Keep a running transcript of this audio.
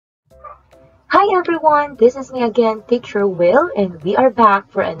Hi everyone, this is me again, Teacher Will, and we are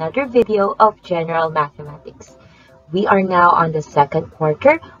back for another video of General Mathematics. We are now on the second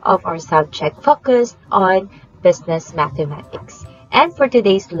quarter of our subject focused on Business Mathematics. And for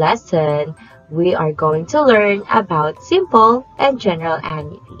today's lesson, we are going to learn about simple and general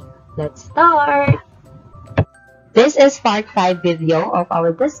annuity. Let's start! This is part 5 video of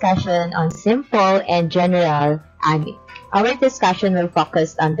our discussion on simple and general annuity. Our discussion will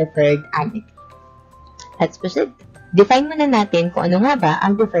focus on deferred annuity. Let's proceed. Define muna natin kung ano nga ba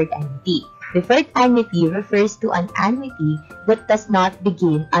ang deferred annuity. Deferred annuity refers to an annuity that does not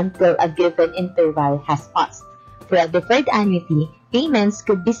begin until a given interval has passed. For a deferred annuity, payments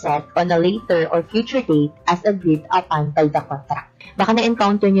could be set on a later or future date as agreed upon by the contract. Baka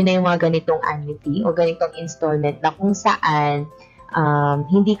na-encounter nyo na yung mga ganitong annuity o ganitong installment na kung saan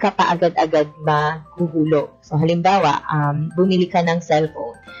hindi ka pa agad-agad mahuhulog. So, halimbawa, bumili ka ng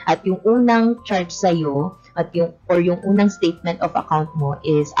cellphone at yung unang charge sa'yo at yung unang statement of account mo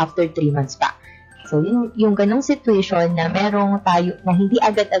is after 3 months pa. So, yung ganong situation na merong tayo na hindi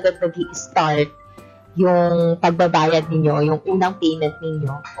agad-agad nag-i-start yung pagbabayad ninyo, yung unang payment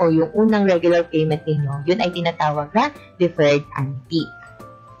ninyo o yung unang regular payment ninyo, yun ay tinatawag na deferred annuity.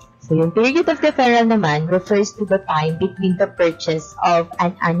 So, yung period of deferral naman refers to the time between the purchase of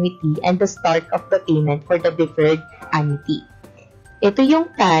an annuity and the start of the payment for the deferred annuity. Ito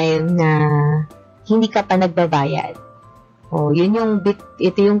yung time na hindi ka pa nagbabayad. O,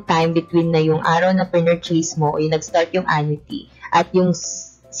 ito yung time between na yung araw na pinurchase mo o yung nag-start yung annuity at yung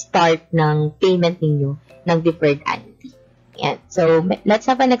start ng payment ninyo ng deferred annuity. Yan. So, let's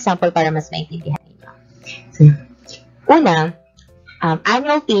have an example para mas maintindihan ninyo. So, una,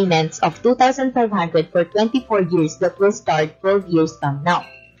 annual payments of 2,500 for 24 years that will start 12 years from now.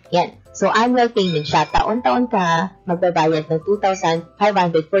 Yan. So, annual payment siya. Taon-taon ka magbabayad ng 2,500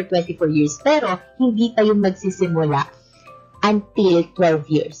 for 24 years. Pero, hindi tayo magsisimula until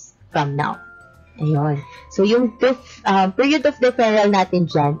 12 years from now. Ayun. So, yung period of deferral natin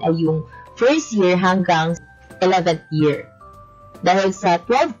dyan ay yung first year hanggang 11th year. Dahil sa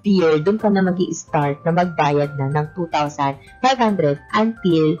 12th year, doon ka na mag-i-start na magbayad na ng 2,500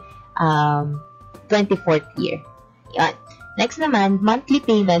 until 24th year. Yan. Next naman, monthly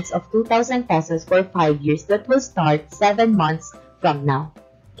payments of 2,000 pesos for 5 years that will start 7 months from now.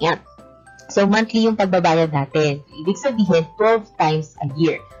 Yan. So, monthly yung pagbabayad natin. Ibig sabihin, 12 times a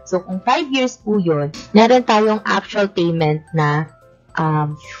year. So, kung 5 years po yun, meron tayong actual payment na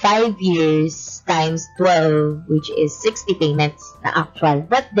 5 years times 12, which is 60 payments na actual.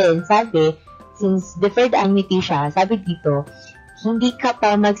 But then, sabi, since deferred annuity siya, sabi dito, hindi ka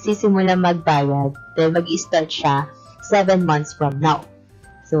pa magsisimula magbayad dahil mag-i-start siya 7 months from now.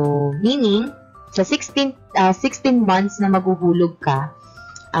 So, meaning, sa 16 months na maguhulog ka,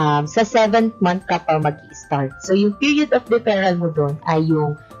 sa 7th month ka pa mag-i-start. So, yung period of deferral mo doon ay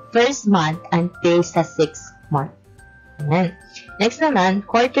yung first month until sa 6th month. Ayan. Next naman,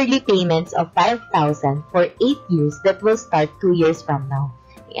 quarterly payments of 5,000 for 8 years that will start 2 years from now.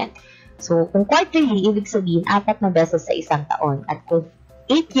 Ayan. So, kung quarterly, ibig sabihin 4 na beses sa isang taon. At kung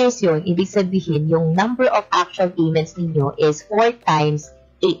 8 years yun, ibig sabihin yung number of actual payments ninyo is 4 times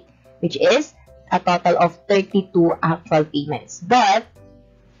 8, which is a total of 32 actual payments. But,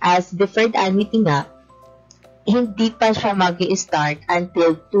 as deferred annuity nga, hindi pa siya mag-i-start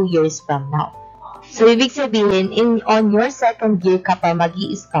until 2 years from now. So, ibig sabihin, on your second year ka pa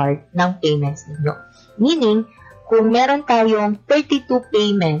mag-i-start ng payments ninyo. Meaning, kung meron tayong 32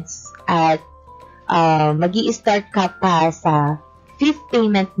 payments at mag-i-start ka pa sa 5th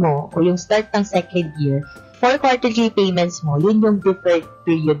payment mo o yung start ng second year, 4 quarterly payments mo, yun yung deferred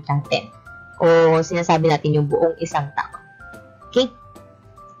period natin. O sinasabi natin yung buong isang taon. Okay?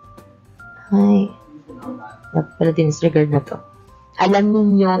 Ay, pala din-disregard na to.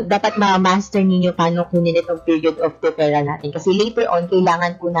 Alam niyo, dapat ma-master niyo paano kunin itong period of deferral natin. Kasi later on,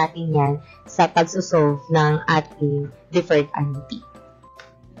 kailangan po natin yan sa pagsosolve ng ating deferred annuity.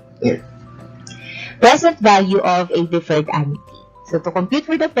 Here. Present value of a deferred annuity. So, to compute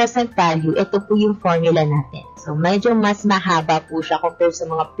for the present value, ito po yung formula natin. So, medyo mas mahaba po siya compared sa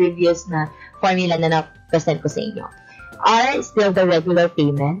mga previous na formula na na-present ko sa inyo. R is still the regular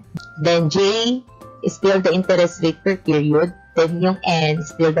payment. Then, J is still the interest rate per period. Then, yung N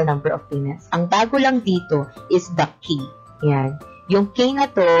is still the number of payments. Ang bago lang dito is the K. Yan. Yung K na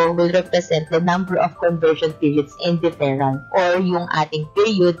to will represent the number of conversion periods in deferral or yung ating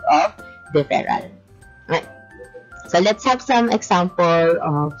period of deferral. Right. So, let's have some example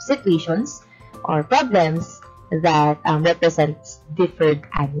of situations or problems that represents deferred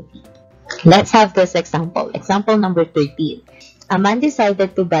annuity. Let's have this example. Example number 13. a man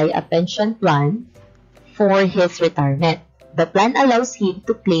decided to buy a pension plan for his retirement. The plan allows him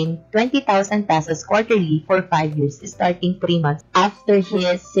to claim 20,000 pesos quarterly for 5 years, starting 3 months after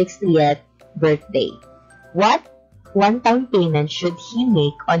his 60th birthday. What one-time payment should he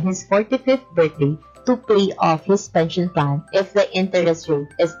make on his 45th birthday to pay off his pension plan if the interest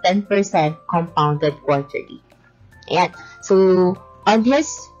rate is 10% compounded quarterly? Ayan. So, on his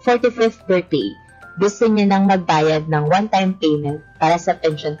 45th birthday, gusto niya nang magbayad ng one-time payment para sa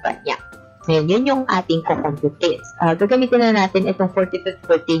pension plan niya. Ngayon, yun yung ating kukompute. Gagamitin na natin itong 45th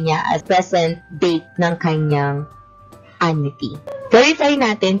birthday niya as present date ng kanyang annuity. Verify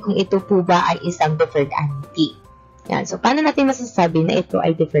natin kung ito po ba ay isang deferred annuity. Yan. So, paano natin masasabi na ito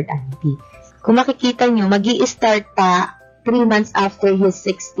ay deferred annuity? Kung makikita nyo, mag-i-start pa 3 months after his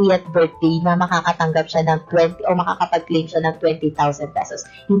 60th birthday na makakatanggap siya ng 20 o makakapag-claim siya ng 20,000 pesos.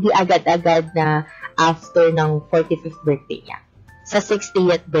 Hindi agad-agad na after ng 45th birthday niya. Sa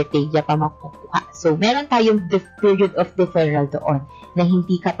 60th birthday niya pa makukuha. So, meron tayong period of deferral doon na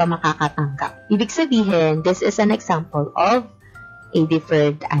hindi ka pa makakatanggap. Ibig sabihin, this is an example of a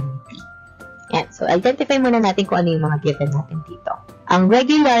deferred annuity. Yan. So, identify muna natin kung ano yung mga given natin dito. Ang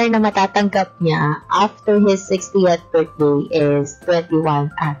regular na matatanggap niya after his 60th birthday is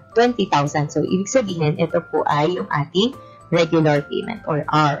 20,000. So, ibig sabihin, ito po ay yung ating regular payment or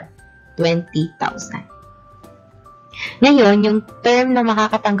R, 20,000. Ngayon, yung term na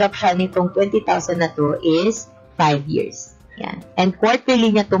makakatanggap siya nitong 20,000 na to is 5 years. Yan. And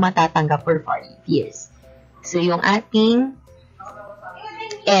quarterly niya ito matatanggap for 5 years. So, yung ating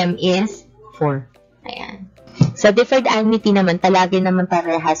M is 4. Ayan. Sa deferred annuity naman, talagin naman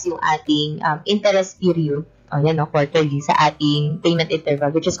parehas yung ating interest period, quarterly, sa ating payment interval,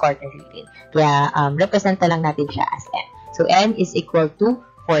 which is quarterly rin. Kaya, representa lang natin siya as M. So, M is equal to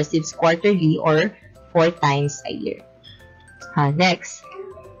 4 since quarterly or 4 times a year. Next.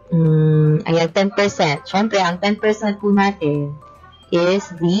 Ayan, 10%. Siyempre, ang 10% po natin is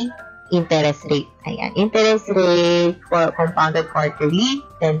the interest rate. Ayan, interest rate for compounded quarterly,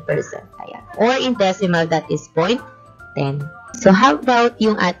 10%. Ayan. Or in decimal, that is 0.10. So, how about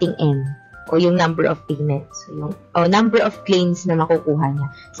yung ating N? O yung number of payments. So, yung number of claims na makukuha niya.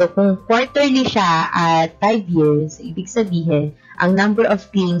 So, kung quarterly siya at 5 years, ibig sabihin, ang number of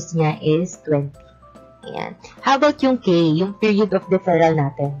claims niya is 20. Ayan. How about yung K, yung period of deferral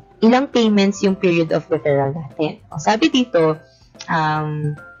natin? Ilang payments yung period of deferral natin? Sabi dito,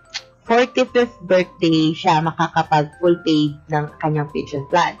 45th birthday siya makakapag full paid ng kanyang pension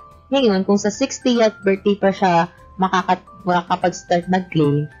plan. Ngayon, kung sa 60th birthday pa siya makakapag-start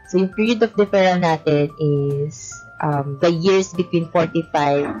mag-claim, so yung period of deferral natin is the years between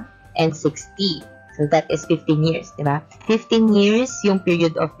 45 and 60. So that is 15 years, di ba? 15 years yung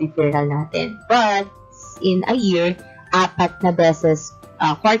period of deferral natin. But, in a year, 4 na beses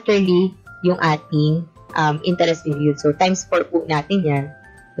quarterly yung ating interest period. So, times 4 po natin yan.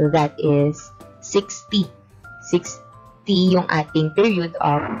 So, that is 60. 60 yung ating period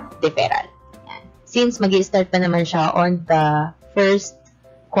of deferral. Yan. Since mag-i-start pa naman siya on the first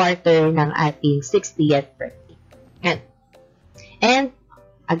quarter ng ating 60th birthday. Yan. And,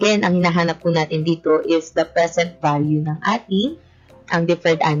 again, ang hinahanap po natin dito is the present value ng ating ang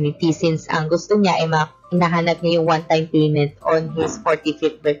deferred annuity since ang gusto niya ay hinahanap niya yung one-time payment on his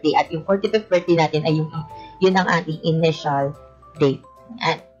 45th birthday at yung 45th birthday natin ay yun ang ating initial date.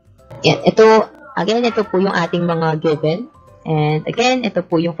 Yan. Ito po yung ating mga given. And again, ito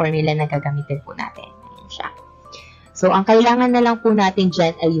po yung formula na gagamitin po natin. Ayan siya. So, ang kailangan na lang po natin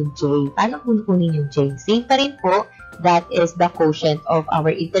dyan ay yung J. Paano kunin yung J? Same pa rin po. That is the quotient of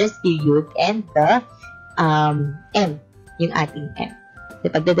our interest period and the M. Yung ating M. So,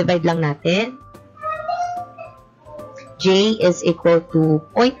 pagde-divide lang natin, J is equal to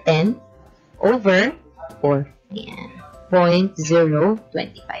 0.10 over 4. Ayan. 0.025.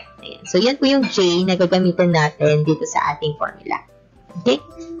 Ayan. So, yan po yung J na gagamitin natin dito sa ating formula. Okay?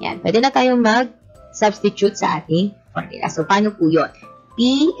 Yan. Pwede na tayong mag-substitute sa ating formula. So, paano po yun?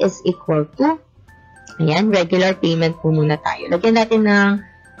 P is equal to, ayan, regular payment po muna tayo. Lagyan natin ng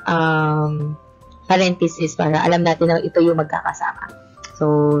parenthesis para alam natin na ito yung magkakasama.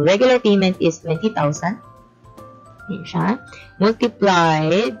 So, regular payment is 20,000. Ayan siya.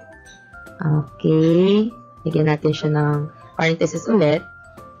 Multiplied. Okay. Lagyan natin siya ng parenthesis ulit.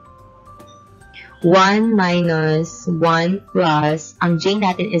 1 minus 1 plus, ang J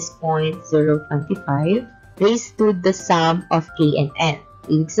natin is 0.025 raised to the sum of K and N.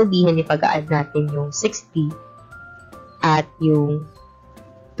 Ibig sabihin, ipag-add natin yung 60 at yung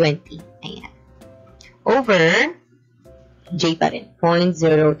 20. Ayan. Over J pa rin,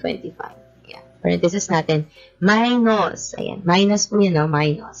 0.025. Ayan. parenthesis natin, minus, ayan, minus po yun, no?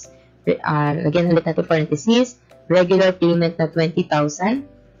 Minus. Lagyan ulit natin parenthesis, regular payment na 20,000,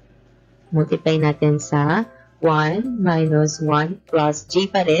 multiply natin sa 1 minus 1 plus J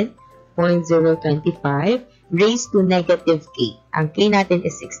pa rin, 0.025, raised to negative K. Ang K natin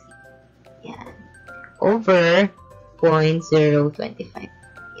is 60. Yan. Over 0.025.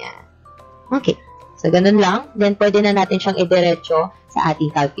 Yan. Okay. So, ganun lang. Then, pwede na natin siyang idiretso sa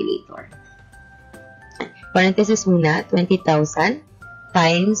ating calculator. Parenthesis muna, 20,000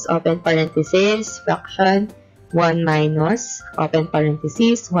 times, open parenthesis, fraction, 1 minus, open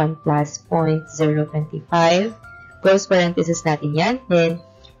parenthesis, 1 plus 0.025, close parenthesis natin yan. Then,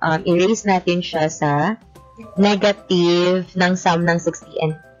 erase natin siya sa negative ng sum ng 60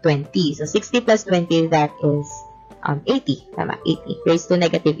 and 20. So, 60 plus 20, that is 80. Tama, 80. Raise to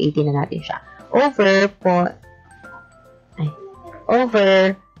negative 80 na natin siya. Over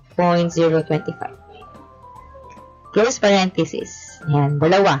 0.025. Close parenthesis. Yan,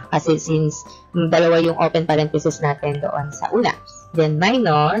 dalawa. Kasi since dalawa yung open parenthesis natin doon sa una. Then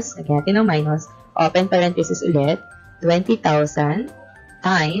minus, lagyan natin ng minus, open parenthesis ulit, 20,000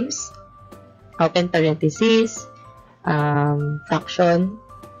 times, open parenthesis, fraction,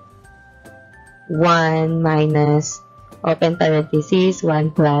 1 minus, open parenthesis,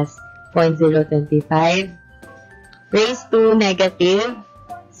 1 plus 0.025, raised to negative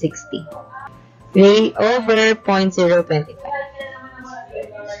 60. Over 0.025.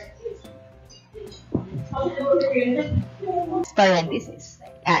 Parenthesis.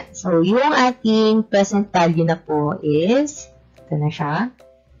 Yan. So, yung ating present value na po is, ito na siya,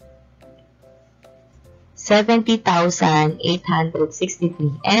 70,863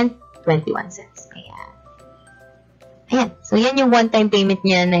 and 21 cents. Ayan. Ayan. So, yan yung one-time payment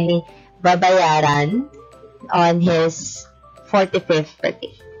niya na babayaran on his 45th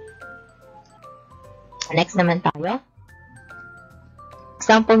birthday. Next naman tayo.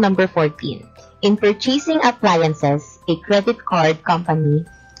 Example number 14. In purchasing appliances, a credit card company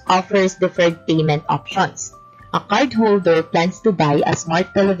offers deferred payment options. A cardholder plans to buy a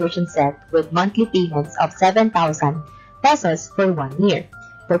smart television set with monthly payments of 7,000 pesos for 1 year.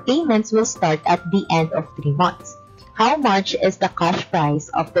 The payments will start at the end of 3 months. How much is the cash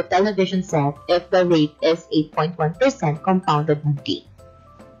price of the television set if the rate is 8.1% compounded monthly?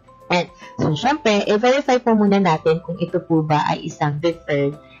 And so, syempre, i-verify po muna natin kung ito po ba ay isang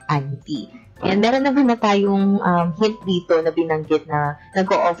deferred annuity. And meron naman na tayong hint dito na binanggit na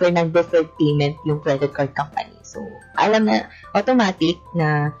nag-o-offer ng deferred payment yung credit card company. So, alam na, automatic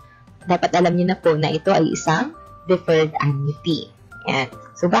na dapat alam niyo na po na ito ay isang deferred annuity. Yan.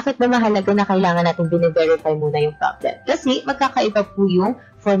 So, bakit ba mahalaga na kailangan natin bine-verify muna yung problem? Kasi magkakaiba po yung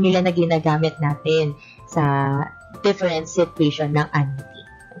formula na ginagamit natin sa different situation ng annuity.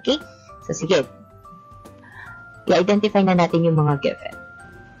 Okay? So, sige. I-identify na natin yung mga given.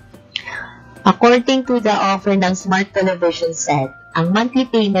 According to the offer ng smart television set, ang monthly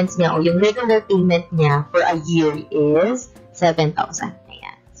payments niya o yung regular payment niya for a year is 7,000.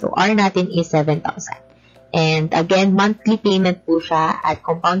 Ayan. So, R natin is 7,000. And again, monthly payment po siya at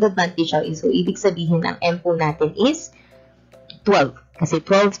compounded monthly siya. So, ibig sabihin, ang M po natin is 12. Kasi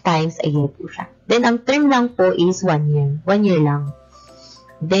 12 times a year po siya. Then, ang term lang po is 1 year. 1 year lang.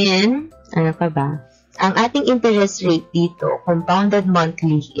 Then, ano pa ba? Ang ating interest rate dito, compounded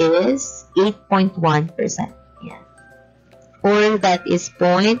monthly, is 8.1%. Yan. Or that is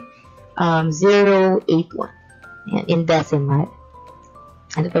 0.081. Yan, in decimal.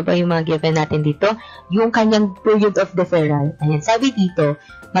 Ano pa ba yung mga given natin dito? Yung kanyang period of deferral. Ayan, sabi dito,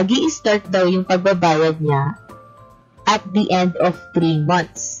 mag-i-start daw yung pagbabayad niya at the end of 3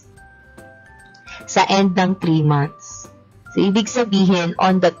 months. Sa end ng 3 months. So, ibig sabihin,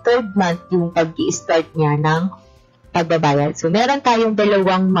 on the 3rd month yung pag-i-start niya ng pagbabayad. So, meron tayong 2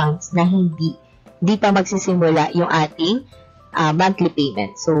 months na hindi pa magsisimula yung ating monthly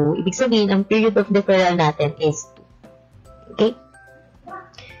payment. So, ibig sabihin, ang period of deferral natin is 2. Okay?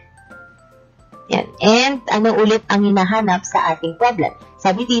 Yan. And, ano ulit ang hinahanap sa ating problem?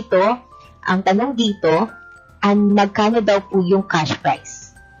 Sabi dito, ang tanong dito, magkano daw po yung cash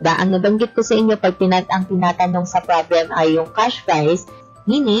price? Ang nabanggit ko sa inyo, pag ang tinatanong sa problem ay yung cash price,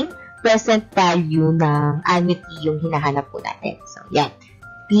 meaning, present value ng annuity yung hinahanap po natin. So, yan.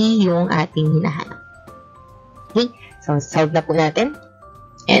 P yung ating hinahanap. Okay? So, solve na po natin.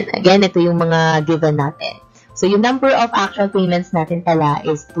 And again, ito yung mga given natin. So, yung number of actual payments natin pala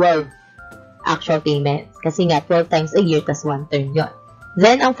is 12 actual payments. Kasi nga, 12 times a year, tas 1 term yun.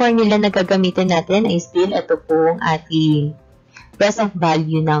 Then, ang formula na gagamitin natin ay still ito pong ating present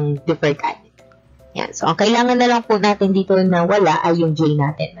value ng deferred annuity. Yan. So, ang kailangan na lang po natin dito na wala ay yung J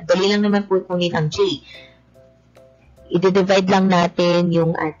natin. Madali lang naman po kunin ang J. I-divide lang natin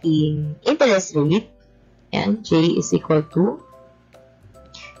yung ating interest rate. Yan. J is equal to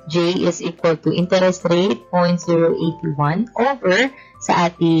interest rate 0.081 over sa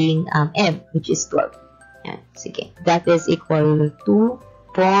ating M, which is 12. Yan. Sige. That is equal to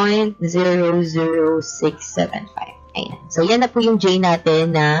 0.00675. Ayan. So, yan na po yung J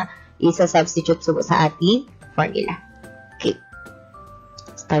natin na isa-substitute sa ating formula. Okay.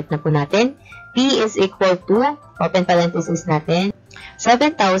 Start na po natin. P is equal to, open parenthesis natin,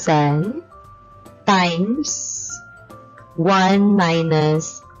 7,000 times 1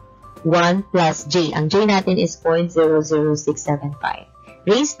 minus 1 plus J. Ang J natin is 0.00675.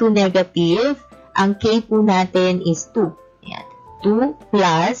 Raised to negative, ang K po natin is 2. Ayan. 2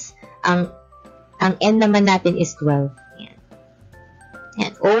 plus, ang N naman natin is 12.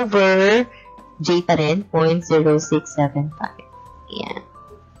 Yan. Over J pa rin, 0.0675. Yan.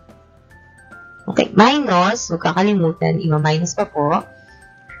 Okay. Minus, huwag kakalimutan, ima-minus pa po.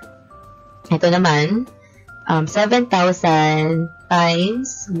 Ito naman, 7,000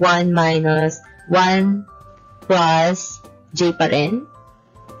 times 1 minus 1 plus J pa rin,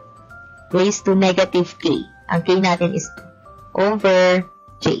 raised to negative K. Ang K natin is 2 over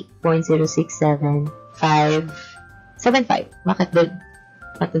J, 0.06775. Bakit doon?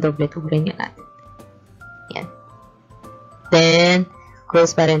 Doble-doble nyo natin. Yan. Then,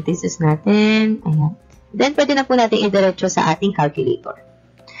 close parenthesis natin. Ayan. Then, pwede na po natin idiretso sa ating calculator.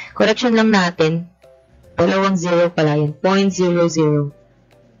 Correction lang natin. Dalawang 0 pala yun. 0.00.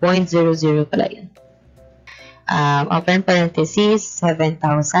 0.00 pala yun. Open parenthesis,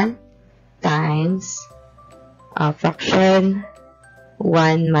 7,000 times fraction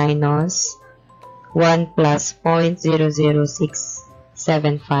 1 minus 1 plus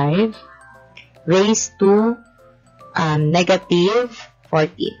 0.00675 raised to negative 14.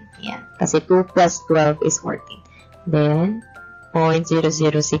 Yan. Kasi 2 plus 12 is 14. Then,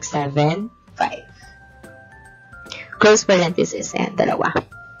 0.00675. Close parenthesis. Ayan, dalawa.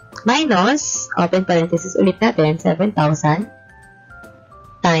 Minus, open parenthesis ulit natin, 7,000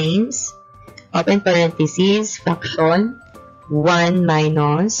 times, open parenthesis, fraction 1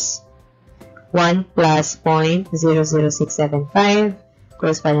 minus 1 plus 0.00675,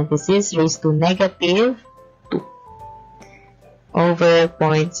 close parenthesis, raised to negative 2 over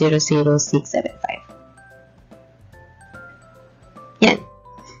 0.00675. Yan.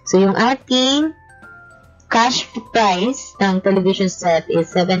 So, yung ating cash price ng television set is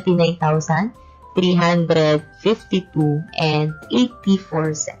 79,352 and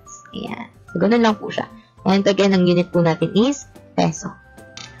 84 cents. Ayan. So, ganun lang po siya. And again, ang unit po natin is peso.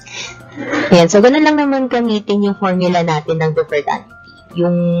 Ayan. So, ganun lang naman gamitin yung formula natin ng deferred annuity.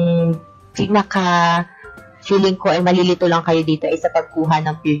 Yung feeling ko ay malilito lang kayo dito ay sa pagkuha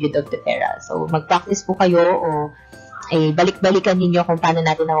ng period of deferral. So, mag-practice po kayo o balik-balikan ninyo kung paano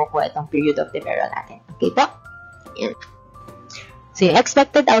natin nakukuha itong period of deferral natin. Okay po? Yan. So, yung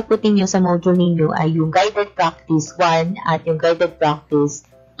expected output ninyo sa module ninyo ay yung guided practice 1 at yung guided practice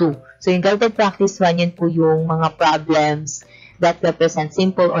 2. So, yung guided practice 1, yun po yung mga problems that represent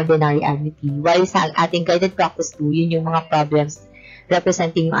simple ordinary annuity. While sa ating guided practice 2, yun yung mga problems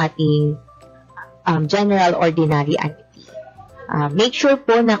representing yung ating general ordinary annuity. Make sure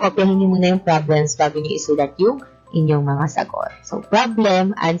po na kopyahin nyo muna yung problems bago nyo isulat yung inyong mga sagot. So,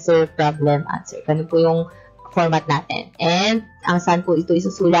 problem, answer, Ganun po yung format natin. And, ang saan po ito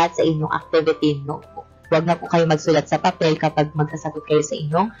isusulat sa inyong activity notebook. Huwag na po kayo magsulat sa papel kapag magsasagot kayo sa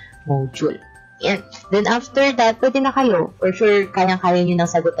inyong module. Yan. Then, after that, pwede na kayo. For sure, kayang-kaya nyo nang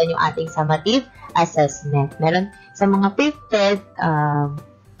sagutan yung ating summative assessment. Meron sa mga printed,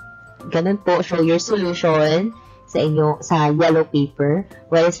 ganun po, show your solution sa yellow paper.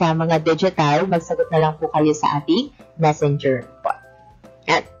 While sa mga digital, magsagot na lang po kayo sa ating messenger bot.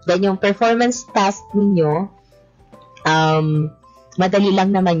 At then yung performance task ninyo, madali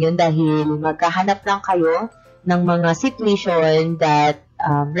lang naman yun dahil maghahanap lang kayo ng mga situation that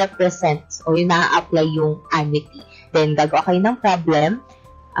represents o yung na-apply yung annuity. Then gagawa kayo ng problem,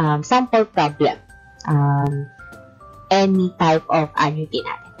 sample problem, any type of annuity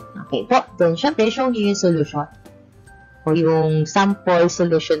natin. Okay po. Then syempre, show nyo yung solution o yung sample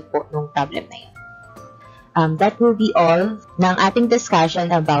solution po ng problem na yun. That will be all ng ating discussion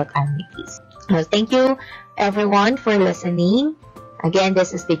about annuities. Thank you everyone for listening. Again,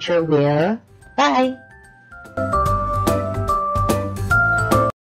 this is Teacher Will. Bye!